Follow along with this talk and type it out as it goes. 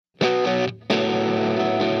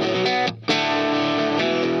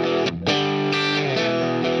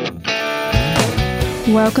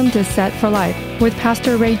Welcome to Set for Life with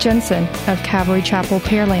Pastor Ray Jensen of Calvary Chapel,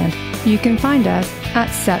 Pearland. You can find us at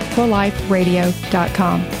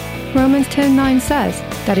setforliferadio.com. Romans 10:9 says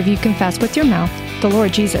that if you confess with your mouth the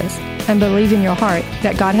Lord Jesus and believe in your heart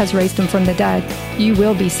that God has raised him from the dead, you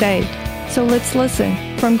will be saved. So let's listen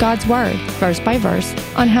from God's Word, verse by verse,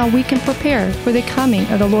 on how we can prepare for the coming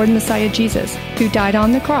of the Lord and Messiah Jesus, who died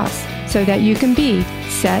on the cross so that you can be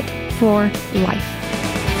set for life.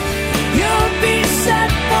 You'll be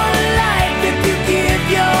set for life if you give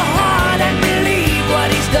your heart and believe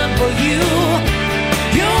what he's done for you.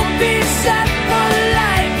 You'll be set for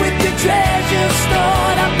life with your treasure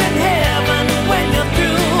stored up in heaven when you're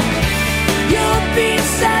through. You'll be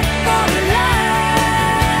set for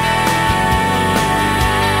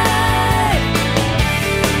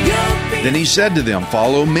life. Then he said to them,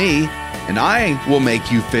 "Follow me, and I will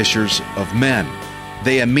make you fishers of men."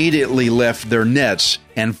 They immediately left their nets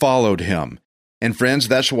and followed him. And friends,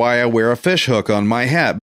 that's why I wear a fish hook on my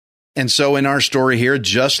hat. And so in our story here,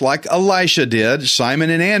 just like Elisha did, Simon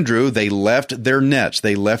and Andrew, they left their nets.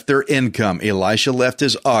 They left their income. Elisha left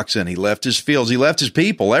his oxen. He left his fields. He left his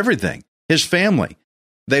people, everything, his family.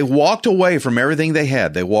 They walked away from everything they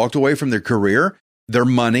had. They walked away from their career, their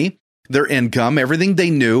money, their income, everything they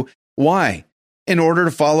knew. Why? In order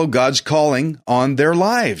to follow God's calling on their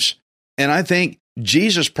lives. And I think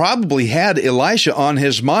Jesus probably had Elisha on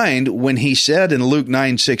his mind when he said in Luke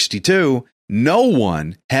 9:62, "No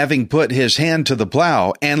one, having put his hand to the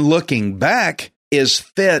plow and looking back, is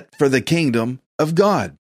fit for the kingdom of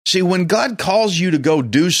God." See, when God calls you to go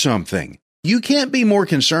do something, you can't be more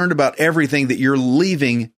concerned about everything that you're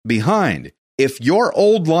leaving behind. If your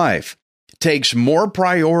old life takes more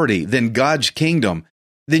priority than God's kingdom,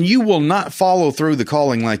 then you will not follow through the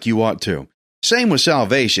calling like you ought to. Same with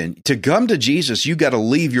salvation. To come to Jesus, you got to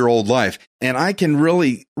leave your old life. And I can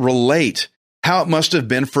really relate how it must have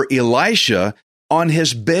been for Elisha on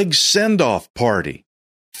his big send-off party.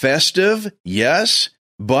 Festive, yes,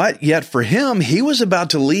 but yet for him, he was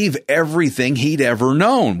about to leave everything he'd ever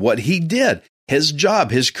known, what he did, his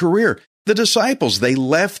job, his career. The disciples, they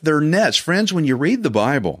left their nets. Friends, when you read the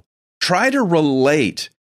Bible, try to relate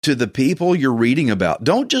to the people you're reading about.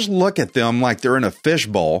 Don't just look at them like they're in a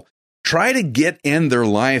fishbowl. Try to get in their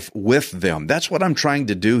life with them. That's what I'm trying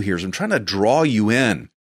to do here, is I'm trying to draw you in.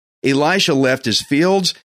 Elisha left his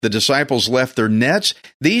fields. The disciples left their nets.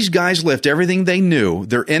 These guys left everything they knew,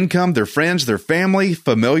 their income, their friends, their family,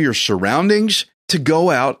 familiar surroundings, to go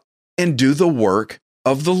out and do the work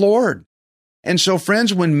of the Lord. And so,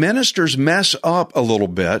 friends, when ministers mess up a little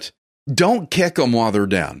bit, don't kick them while they're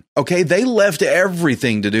down. Okay, they left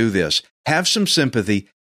everything to do this. Have some sympathy.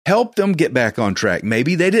 Help them get back on track.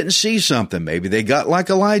 Maybe they didn't see something. Maybe they got like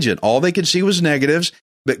Elijah. All they could see was negatives,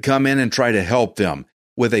 but come in and try to help them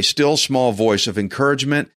with a still small voice of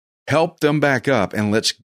encouragement. Help them back up, and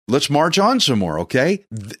let's march on some more, okay?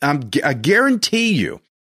 I guarantee you,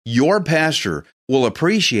 your pastor will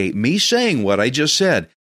appreciate me saying what I just said.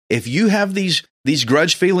 If you have these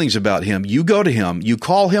grudge feelings about him, you go to him, you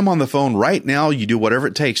call him on the phone right now, you do whatever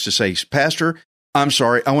it takes to say, "Pastor, I'm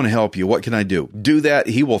sorry, I want to help you. What can I do?" Do that.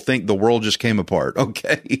 He will think the world just came apart,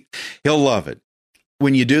 okay? He'll love it.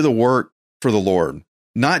 When you do the work for the Lord,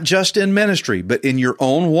 not just in ministry, but in your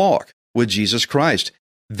own walk with Jesus Christ,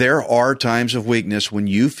 there are times of weakness when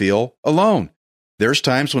you feel alone. There's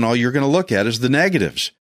times when all you're going to look at is the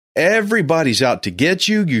negatives. Everybody's out to get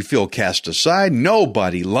you. You feel cast aside.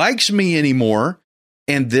 Nobody likes me anymore.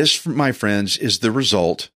 And this, my friends, is the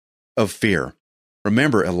result of fear.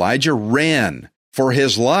 Remember, Elijah ran for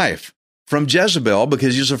his life from Jezebel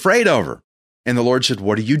because he was afraid of her. And the Lord said,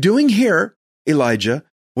 "What are you doing here, Elijah?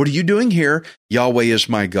 What are you doing here? Yahweh is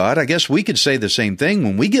my God." I guess we could say the same thing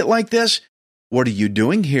when we get like this. What are you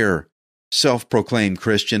doing here, self-proclaimed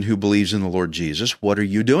Christian who believes in the Lord Jesus? What are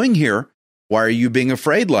you doing here? Why are you being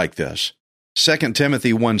afraid like this? 2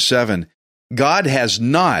 Timothy 1:7, God has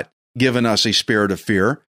not given us a spirit of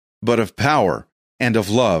fear, but of power and of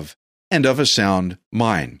love and of a sound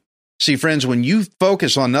mind. See, friends, when you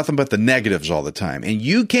focus on nothing but the negatives all the time, and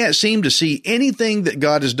you can't seem to see anything that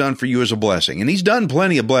God has done for you as a blessing, and he's done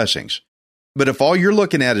plenty of blessings, but if all you're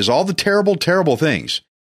looking at is all the terrible, terrible things,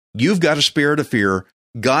 you've got a spirit of fear.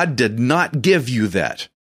 God did not give you that.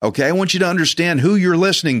 Okay, I want you to understand who you're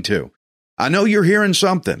listening to. I know you're hearing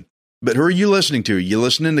something, but who are you listening to? Are you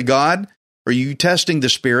listening to God, or are you testing the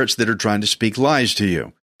spirits that are trying to speak lies to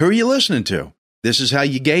you? Who are you listening to? This is how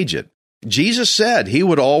you gauge it. Jesus said he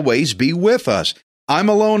would always be with us. I'm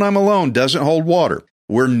alone doesn't hold water.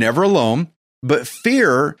 We're never alone, but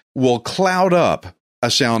fear will cloud up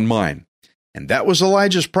a sound mind. And that was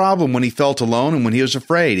Elijah's problem when he felt alone and when he was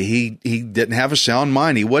afraid. He didn't have a sound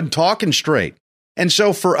mind. He wasn't talking straight. And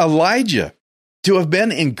so for Elijah to have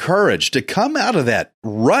been encouraged to come out of that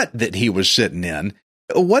rut that he was sitting in,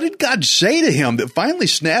 what did God say to him that finally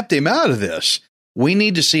snapped him out of this? We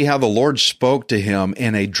need to see how the Lord spoke to him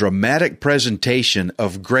in a dramatic presentation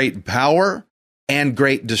of great power and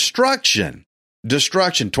great destruction.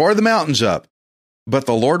 Destruction tore the mountains up, but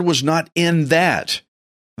the Lord was not in that.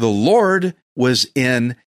 The Lord was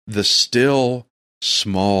in the still,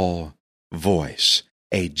 small voice,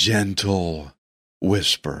 a gentle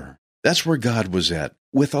whisper. That's where God was at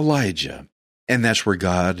with Elijah, and that's where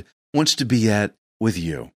God wants to be at with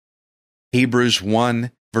you. Hebrews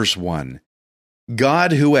 1, verse 1.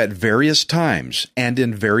 God, who at various times and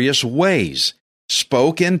in various ways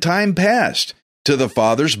spoke in time past to the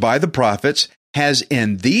fathers by the prophets, has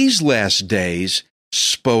in these last days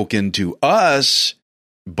spoken to us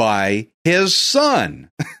by his Son.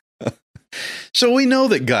 So we know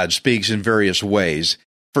that God speaks in various ways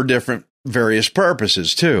for various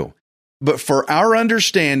purposes too. But for our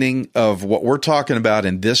understanding of what we're talking about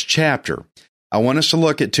in this chapter, I want us to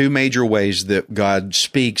look at two major ways that God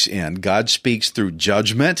speaks in. God speaks through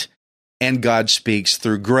judgment, and God speaks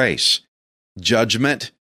through grace.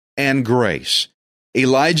 Judgment and grace.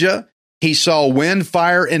 Elijah, he saw wind,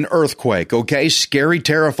 fire, and earthquake, okay? Scary,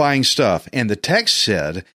 terrifying stuff. And the text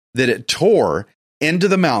said that it tore into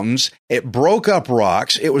the mountains. It broke up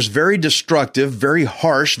rocks. It was very destructive, very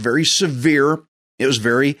harsh, very severe. It was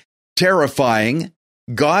very terrifying.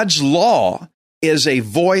 God's law is a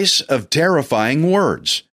voice of terrifying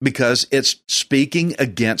words because it's speaking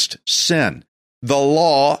against sin. The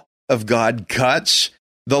law of God cuts.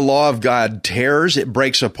 The law of God tears. It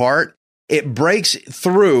breaks apart. It breaks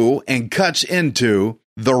through and cuts into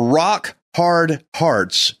the rock-hard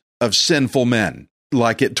hearts of sinful men,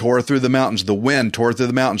 like it tore through the mountains. The wind tore through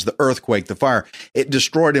the mountains, the earthquake, the fire. It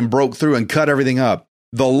destroyed and broke through and cut everything up.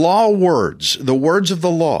 The law words, the words of the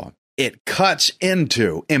law, it cuts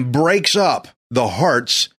into and breaks up the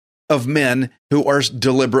hearts of men who are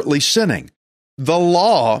deliberately sinning. The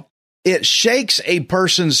law, it shakes a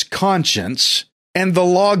person's conscience, and the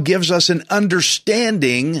law gives us an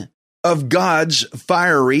understanding of God's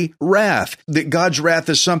fiery wrath, that God's wrath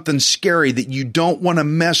is something scary that you don't want to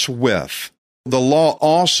mess with. The law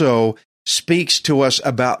also speaks to us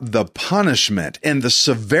about the punishment and the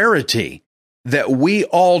severity that we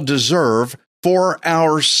all deserve for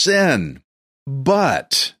our sin.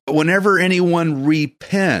 But whenever anyone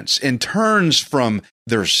repents and turns from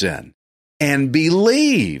their sin and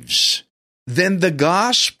believes, then the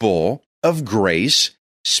gospel of grace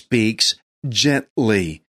speaks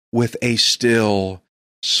gently with a still,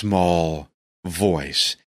 small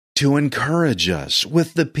voice to encourage us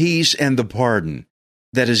with the peace and the pardon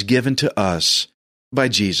that is given to us by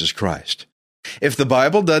Jesus Christ. If the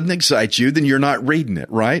Bible doesn't excite you, then you're not reading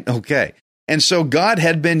it, right? Okay. And so God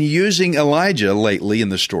had been using Elijah lately in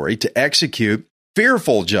the story to execute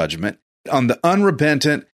fearful judgment on the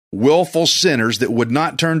unrepentant, willful sinners that would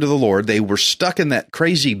not turn to the Lord. They were stuck in that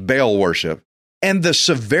crazy Baal worship. And the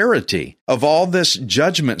severity of all this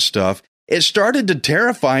judgment stuff, it started to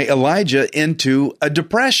terrify Elijah into a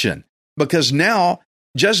depression because now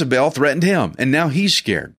Jezebel threatened him and now he's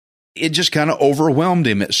scared. It just kind of overwhelmed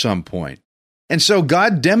him at some point. And so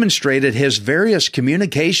God demonstrated his various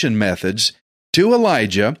communication methods to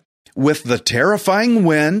Elijah with the terrifying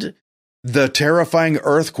wind, the terrifying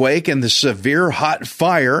earthquake, and the severe hot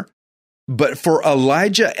fire. But for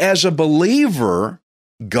Elijah as a believer,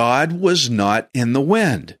 God was not in the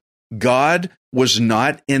wind. God was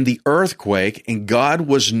not in the earthquake, and God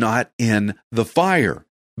was not in the fire.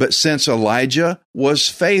 But since Elijah was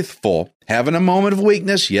faithful, having a moment of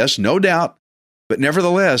weakness, yes, no doubt, but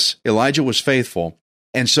nevertheless, Elijah was faithful.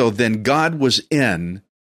 And so then God was in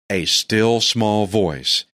a still small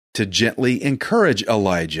voice to gently encourage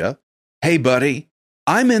Elijah. Hey, buddy,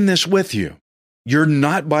 I'm in this with you. You're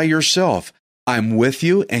not by yourself. I'm with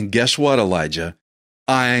you. And guess what, Elijah?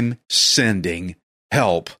 I'm sending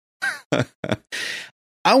help.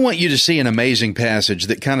 I want you to see an amazing passage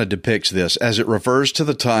that kind of depicts this as it refers to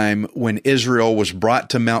the time when Israel was brought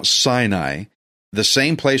to Mount Sinai, the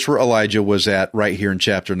same place where Elijah was at right here in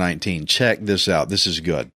chapter 19. Check this out. This is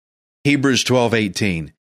good. Hebrews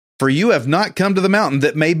 12:18. For you have not come to the mountain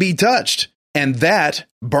that may be touched, and that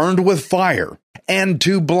burned with fire, and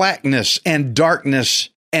to blackness and darkness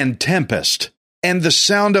and tempest, and the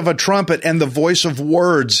sound of a trumpet and the voice of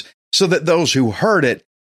words, so that those who heard it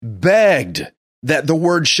begged that the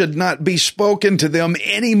word should not be spoken to them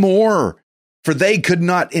anymore, for they could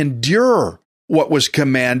not endure what was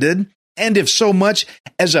commanded, and if so much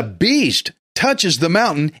as a beast touches the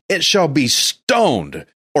mountain, it shall be stoned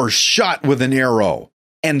or shot with an arrow.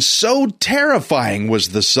 And so terrifying was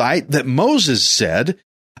the sight that Moses said,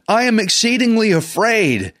 I am exceedingly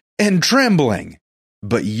afraid and trembling.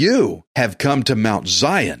 But you have come to Mount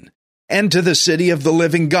Zion and to the city of the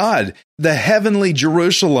living God, the heavenly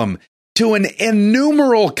Jerusalem, to an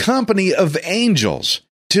innumerable company of angels,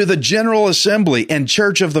 to the general assembly and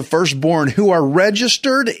church of the firstborn who are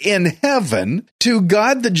registered in heaven, to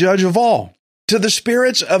God the judge of all, to the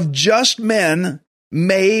spirits of just men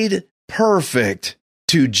made perfect,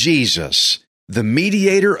 to Jesus, the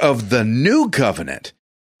mediator of the new covenant,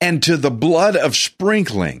 and to the blood of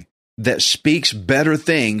sprinkling that speaks better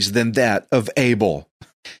things than that of Abel.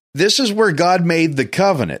 This is where God made the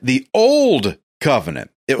covenant, the old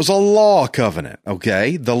covenant. It was a law covenant,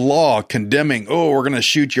 okay? The law condemning, we're going to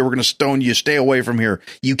shoot you, we're going to stone you, stay away from here.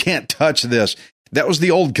 You can't touch this. That was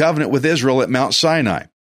the old covenant with Israel at Mount Sinai.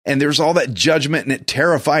 And there's all that judgment, and it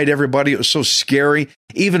terrified everybody. It was so scary.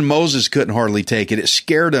 Even Moses couldn't hardly take it. It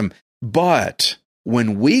scared him. But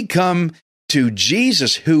when we come to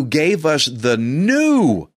Jesus, who gave us the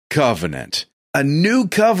new covenant, a new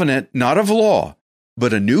covenant, not of law,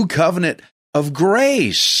 but a new covenant of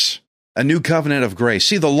grace. A new covenant of grace.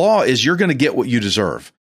 See, the law is you're going to get what you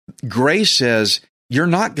deserve. Grace says you're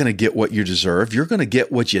not going to get what you deserve. You're going to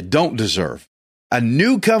get what you don't deserve. A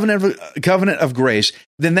new covenant of grace,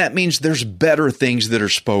 then that means there's better things that are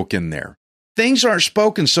spoken there. Things aren't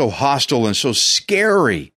spoken so hostile and so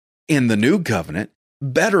scary in the new covenant.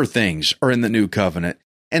 Better things are in the new covenant.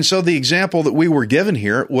 And so the example that we were given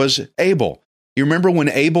here was Abel. You remember when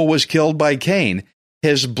Abel was killed by Cain,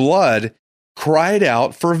 his blood cried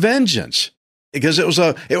out for vengeance because it was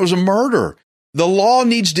a murder. The law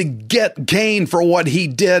needs to get Cain for what he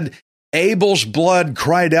did. Abel's blood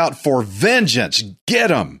cried out for vengeance.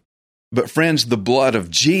 Get him. But friends, the blood of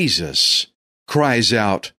Jesus cries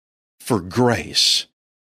out for grace.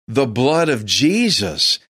 The blood of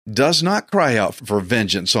Jesus does not cry out for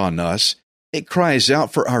vengeance on us. It cries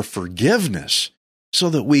out for our forgiveness so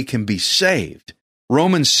that we can be saved.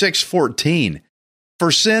 Romans 6:14,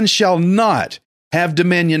 for sin shall not have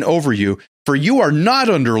dominion over you, for you are not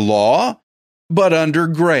under law, but under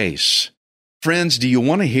grace. Friends, do you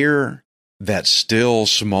want to hear that still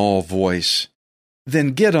small voice?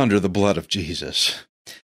 Then get under the blood of Jesus.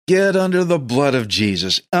 Get under the blood of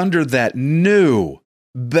Jesus, under that new,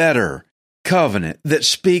 better covenant that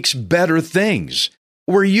speaks better things,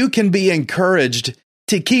 where you can be encouraged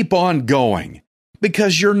to keep on going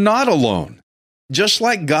because you're not alone. Just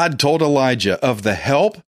like God told Elijah of the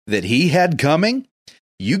help that he had coming,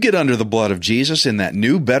 you get under the blood of Jesus in that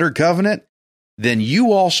new, better covenant, then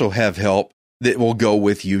you also have help that will go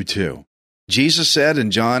with you too. Jesus said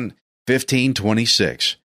in John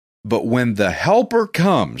 15:26, but when the Helper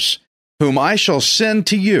comes, whom I shall send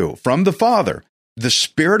to you from the Father, the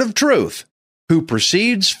Spirit of truth, who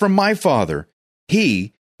proceeds from my Father,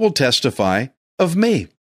 he will testify of me.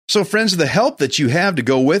 So friends, the help that you have to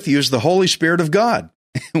go with you is the Holy Spirit of God.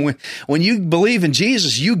 When you believe in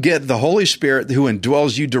Jesus, you get the Holy Spirit who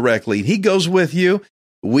indwells you directly. He goes with you.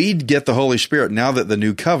 We get the Holy Spirit now that the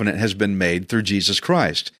new covenant has been made through Jesus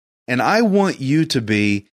Christ. And I want you to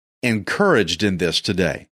be encouraged in this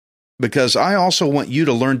today, because I also want you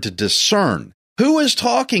to learn to discern who is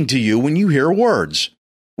talking to you when you hear words.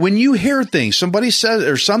 When you hear things, somebody says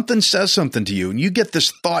or something says something to you, and you get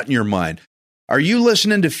this thought in your mind. Are you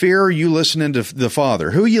listening to fear or are you listening to the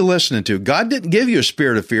Father? Who are you listening to? God didn't give you a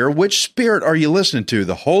spirit of fear. Which spirit are you listening to?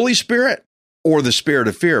 The Holy Spirit or the spirit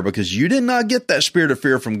of fear? Because you did not get that spirit of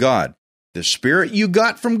fear from God. The spirit you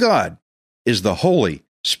got from God is the Holy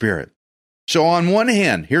Spirit. So on one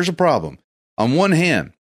hand, here's a problem. On one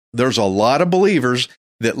hand, there's a lot of believers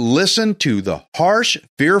that listen to the harsh,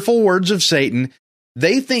 fearful words of Satan.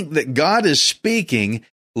 They think that God is speaking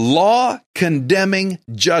law-condemning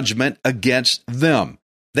judgment against them.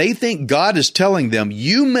 They think God is telling them,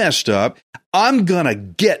 you messed up, I'm going to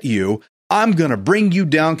get you, I'm going to bring you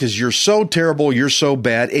down because you're so terrible, you're so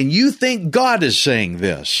bad, and you think God is saying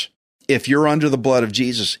this. If you're under the blood of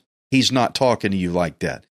Jesus, he's not talking to you like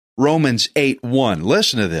that. Romans 8:1,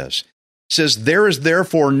 listen to this. It says, there is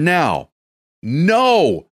therefore now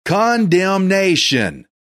no condemnation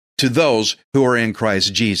to those who are in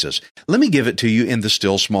Christ Jesus. Let me give it to you in the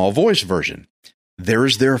still small voice version. There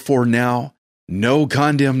is therefore now no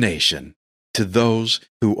condemnation to those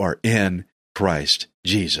who are in Christ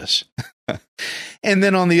Jesus. And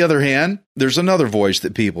then on the other hand, there's another voice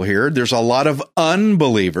that people hear. There's a lot of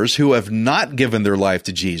unbelievers who have not given their life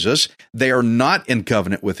to Jesus. They are not in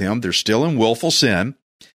covenant with him. They're still in willful sin.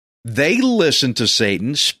 They listen to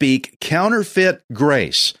Satan speak counterfeit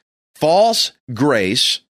grace, false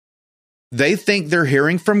grace. They think they're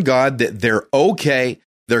hearing from God, that they're okay,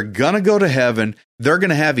 they're going to go to heaven, they're going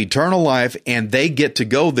to have eternal life, and they get to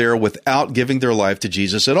go there without giving their life to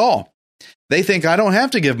Jesus at all. They think, I don't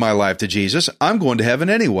have to give my life to Jesus. I'm going to heaven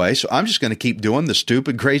anyway, so I'm just going to keep doing the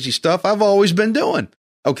stupid, crazy stuff I've always been doing.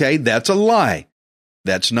 Okay, that's a lie.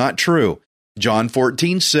 That's not true. John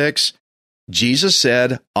 14:6, Jesus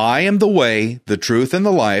said, I am the way, the truth, and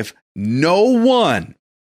the life. No one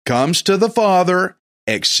comes to the Father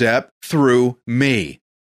except through me.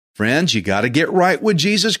 Friends, you got to get right with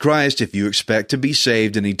Jesus Christ if you expect to be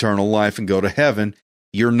saved in eternal life and go to heaven.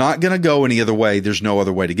 You're not going to go any other way. There's no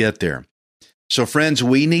other way to get there. So, friends,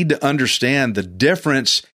 we need to understand the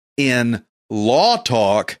difference in law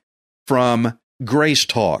talk from grace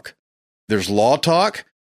talk. There's law talk,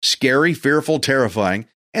 scary, fearful, terrifying,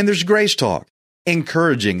 and there's grace talk,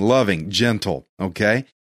 encouraging, loving, gentle, okay?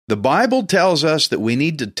 The Bible tells us that we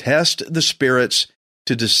need to test the spirits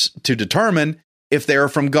to determine if they are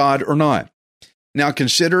from God or not. Now,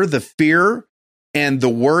 consider the fear and the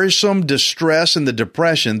worrisome distress and the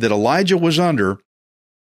depression that Elijah was under.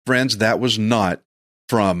 Friends, that was not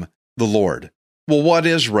from the Lord. Well, what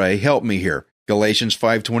is, Ray? Help me here. Galatians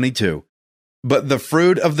 5:22. But the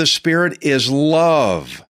fruit of the Spirit is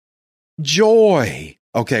love, joy.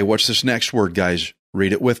 Okay, what's this next word, guys?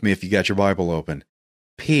 Read it with me if you got your Bible open.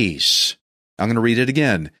 Peace. I'm going to read it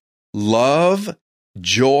again. Love,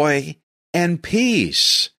 joy, and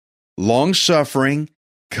peace. Long-suffering,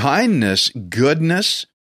 kindness, goodness,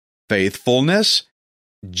 faithfulness,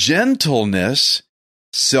 gentleness,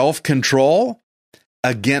 self-control.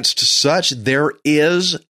 Against such there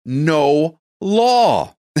is no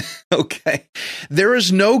law. Okay. There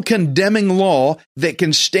is no condemning law that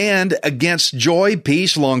can stand against joy,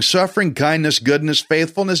 peace, long-suffering, kindness, goodness,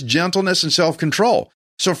 faithfulness, gentleness, and self-control.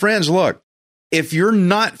 So friends, look, if you're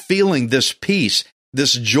not feeling this peace,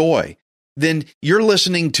 this joy, then you're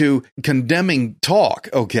listening to condemning talk,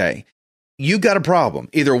 okay? You got a problem.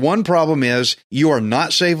 Either one problem is you are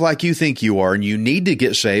not saved like you think you are, and you need to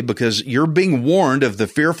get saved because you're being warned of the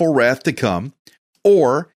fearful wrath to come,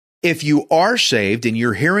 or if you are saved and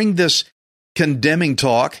you're hearing this condemning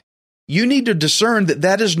talk, you need to discern that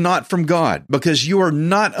that is not from God, because you are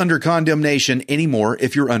not under condemnation anymore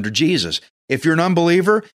if you're under Jesus. If you're an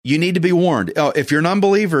unbeliever, you need to be warned. If you're an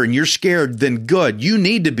unbeliever and you're scared, then good. You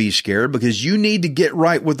need to be scared because you need to get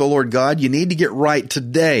right with the Lord God. You need to get right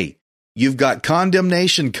today. You've got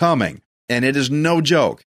condemnation coming, and it is no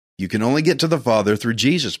joke. You can only get to the Father through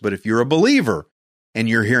Jesus. But if you're a believer and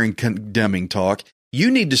you're hearing condemning talk,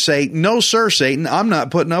 you need to say, no, sir, Satan, I'm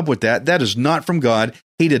not putting up with that. That is not from God.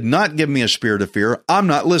 He did not give me a spirit of fear. I'm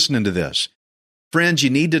not listening to this. Friends, you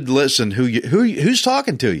need to listen who's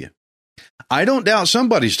talking to you. I don't doubt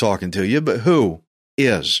somebody's talking to you, but who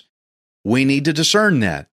is? We need to discern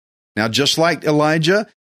that. Now, just like Elijah,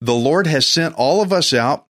 the Lord has sent all of us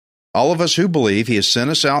out, all of us who believe. He has sent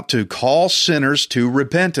us out to call sinners to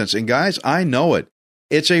repentance. And guys, I know it.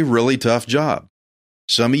 It's a really tough job.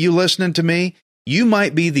 Some of you listening to me, you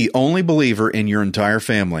might be the only believer in your entire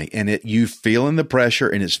family, and you feeling the pressure,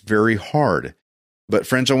 and it's very hard. But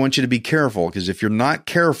friends, I want you to be careful, because if you're not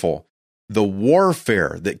careful, the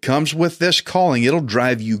warfare that comes with this calling, it'll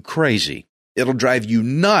drive you crazy. It'll drive you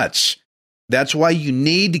nuts. That's why you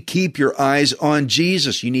need to keep your eyes on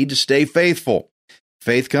Jesus. You need to stay faithful.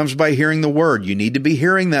 Faith comes by hearing the word. You need to be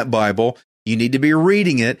hearing that Bible. You need to be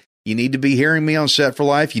reading it. You need to be hearing me on Set for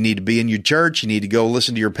Life. You need to be in your church. You need to go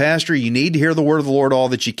listen to your pastor. You need to hear the word of the Lord all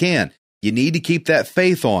that you can. You need to keep that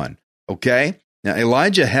faith on, okay? Now,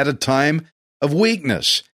 Elijah had a time of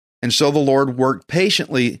weakness, and so the Lord worked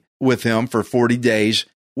patiently with him for 40 days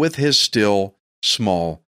with his still,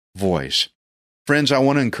 small voice. Friends, I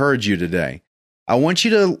want to encourage you today. I want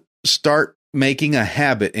you to start making a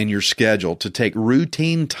habit in your schedule to take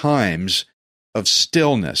routine times of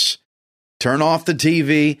stillness. Turn off the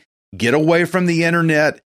TV, get away from the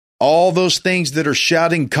internet, all those things that are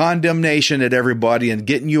shouting condemnation at everybody and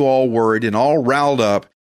getting you all worried and all riled up.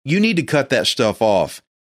 You need to cut that stuff off.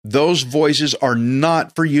 Those voices are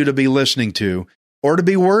not for you to be listening to or to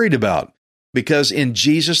be worried about, because in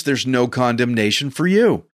Jesus, there's no condemnation for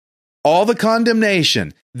you. All the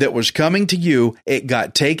condemnation that was coming to you, it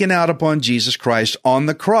got taken out upon Jesus Christ on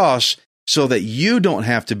the cross so that you don't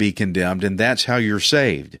have to be condemned, and that's how you're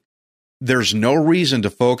saved. There's no reason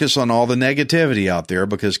to focus on all the negativity out there,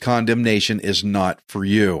 because condemnation is not for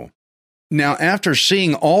you. Now, after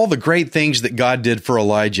seeing all the great things that God did for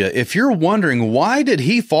Elijah, if you're wondering, why did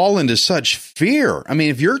he fall into such fear? I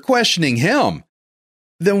mean, if you're questioning him,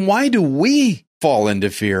 then why do we fall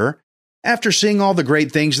into fear after seeing all the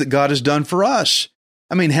great things that God has done for us?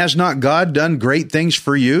 I mean, has not God done great things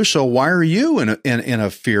for you? So why are you in a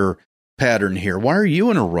fear pattern here? Why are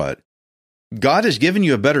you in a rut? God has given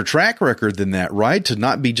you a better track record than that, right? To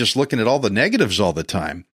not be just looking at all the negatives all the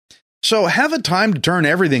time. So have a time to turn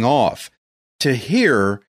everything off, to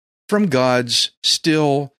hear from God's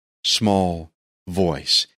still small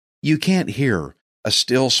voice. You can't hear a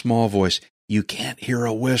still small voice. You can't hear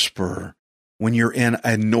a whisper when you're in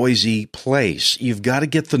a noisy place. You've got to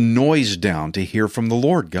get the noise down to hear from the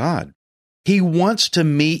Lord God. He wants to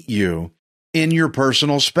meet you in your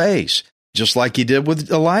personal space, just like he did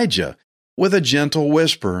with Elijah, with a gentle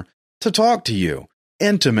whisper to talk to you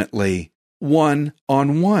intimately,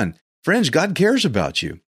 one-on-one. Friends, God cares about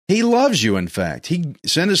you. He loves you, in fact. He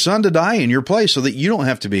sent his son to die in your place so that you don't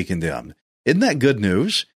have to be condemned. Isn't that good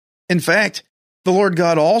news? In fact, the Lord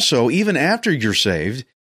God also, even after you're saved,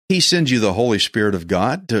 he sends you the Holy Spirit of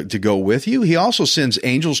God to go with you. He also sends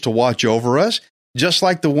angels to watch over us, just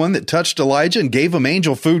like the one that touched Elijah and gave him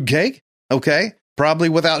angel food cake. Okay, probably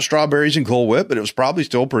without strawberries and Cool Whip, but it was probably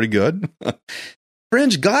still pretty good.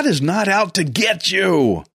 Friends, God is not out to get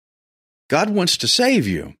you. God wants to save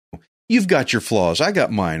you. You've got your flaws. I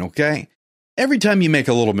got mine, okay? Every time you make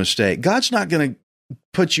a little mistake, God's not going to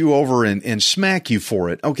put you over and smack you for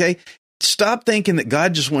it, okay? Stop thinking that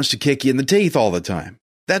God just wants to kick you in the teeth all the time.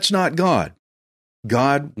 That's not God.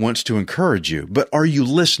 God wants to encourage you, but are you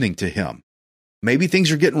listening to him? Maybe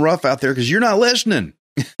things are getting rough out there because you're not listening.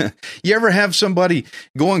 You ever have somebody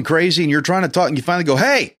going crazy and you're trying to talk and you finally go,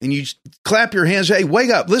 hey, and you clap your hands, hey,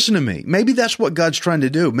 wake up, listen to me. Maybe that's what God's trying to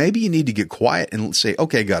do. Maybe you need to get quiet and say,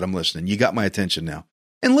 okay, God, I'm listening. You got my attention now.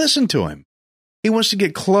 And listen to him. He wants to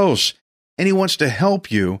get close and he wants to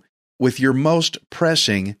help you with your most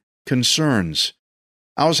pressing concerns.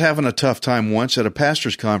 I was having a tough time once at a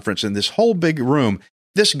pastor's conference in this whole big room.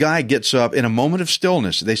 This guy gets up in a moment of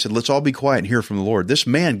stillness. They said, let's all be quiet and hear from the Lord. This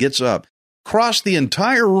man gets up, crossed the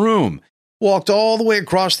entire room, walked all the way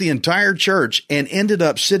across the entire church, and ended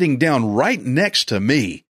up sitting down right next to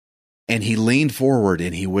me. And he leaned forward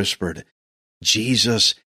and he whispered,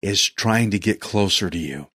 Jesus is trying to get closer to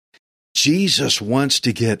you. Jesus wants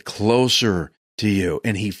to get closer to you.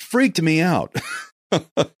 And he freaked me out.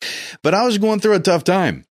 But I was going through a tough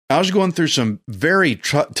time. I was going through some very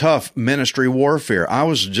tough ministry warfare. I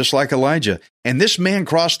was just like Elijah. And this man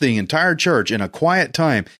crossed the entire church in a quiet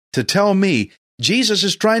time to tell me, Jesus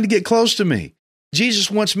is trying to get close to me. Jesus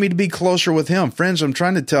wants me to be closer with him. Friends, I'm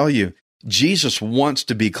trying to tell you, Jesus wants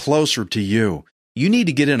to be closer to you. You need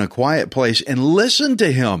to get in a quiet place and listen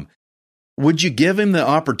to him. Would you give him the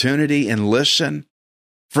opportunity and listen?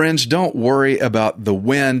 Friends, don't worry about the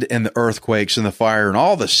wind and the earthquakes and the fire and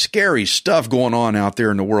all the scary stuff going on out there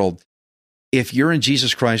in the world. If you're in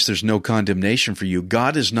Jesus Christ, there's no condemnation for you.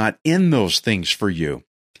 God is not in those things for you.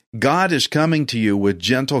 God is coming to you with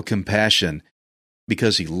gentle compassion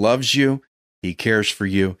because he loves you, he cares for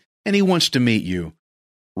you, and he wants to meet you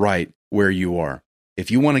right where you are. If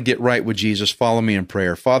you want to get right with Jesus, follow me in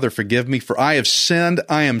prayer. Father, forgive me, for I have sinned.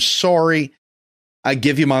 I am sorry. I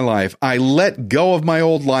give you my life. I let go of my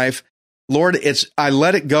old life. Lord, I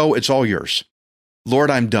let it go. It's all yours.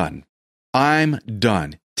 Lord, I'm done. I'm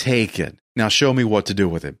done. Take it. Now show me what to do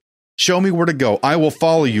with it. Show me where to go. I will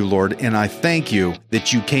follow you, Lord, and I thank you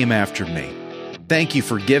that you came after me. Thank you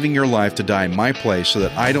for giving your life to die in my place so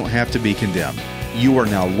that I don't have to be condemned. You are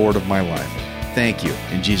now Lord of my life. Thank you.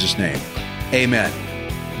 In Jesus' name, amen.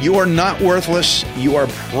 You are not worthless. You are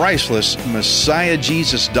priceless. Messiah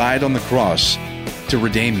Jesus died on the cross to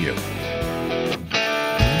redeem you.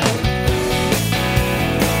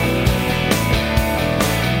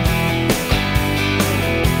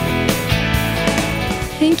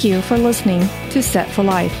 Thank you for listening to Set for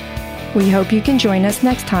Life. We hope you can join us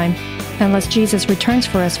next time, unless Jesus returns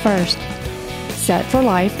for us first. Set for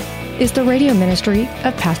Life is the radio ministry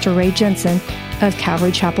of Pastor Ray Jensen of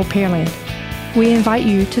Calvary Chapel, Pearland. We invite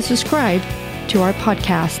you to subscribe to our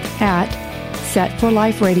podcast at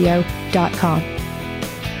setforliferadio.com.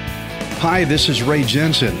 Hi, this is Ray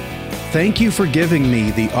Jensen. Thank you for giving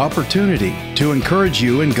me the opportunity to encourage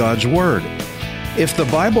you in God's Word. If the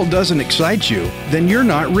Bible doesn't excite you, then you're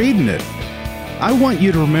not reading it. I want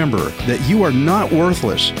you to remember that you are not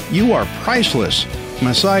worthless. You are priceless.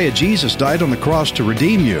 Messiah Jesus died on the cross to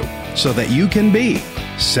redeem you so that you can be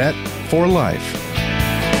set for life.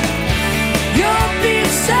 You'll be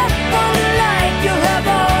set